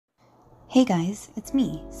Hey guys, it's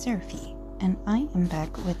me, Serufi, and I am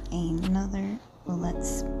back with another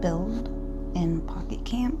Let's Build in Pocket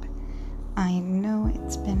Camp. I know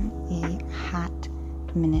it's been a hot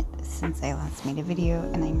minute since I last made a video,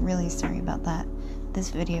 and I'm really sorry about that.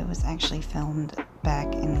 This video was actually filmed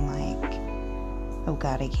back in oh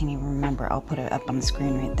god, I can't even remember. I'll put it up on the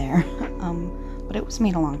screen right there. But it was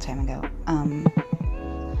made a long time ago.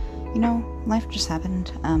 You know, life just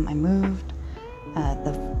happened. I moved.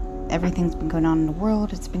 Everything's been going on in the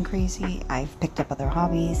world. It's been crazy. I've picked up other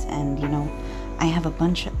hobbies, and you know, I have a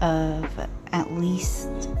bunch of at least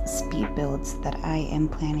speed builds that I am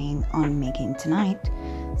planning on making tonight.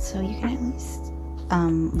 So you can at least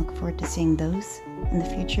look forward to seeing those in the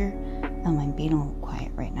future. I'm being a little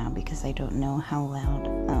quiet right now because I don't know how loud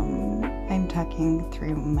I'm talking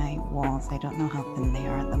through my walls. I don't know how thin they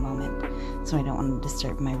are at the moment, so I don't want to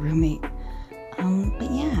disturb my roommate. But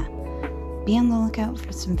yeah. Be on the lookout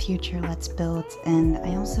for some future Let's Builds, and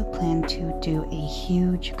I also plan to do a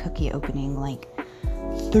huge cookie opening, like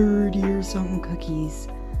 30 or something cookies.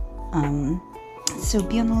 So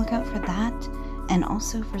be on the lookout for that, and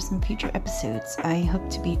also for some future episodes. I hope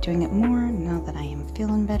to be doing it more now that I am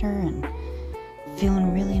feeling better and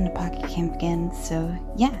feeling really into Pocket Camp again. So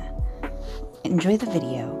yeah, enjoy the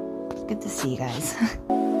video. It's good to see you guys.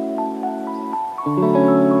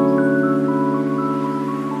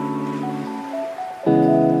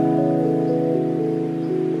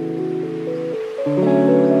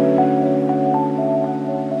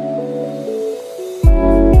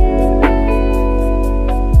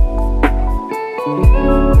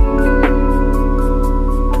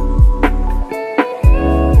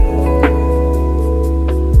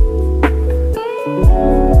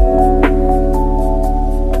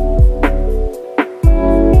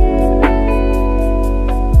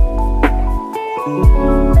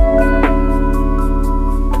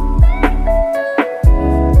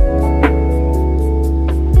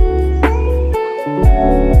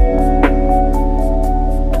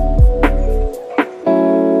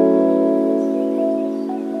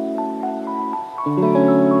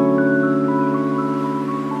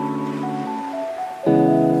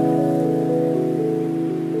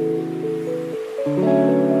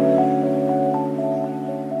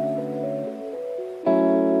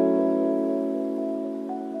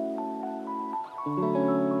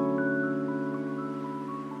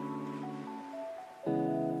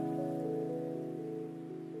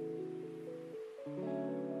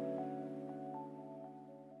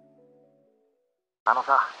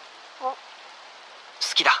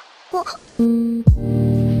好きだ。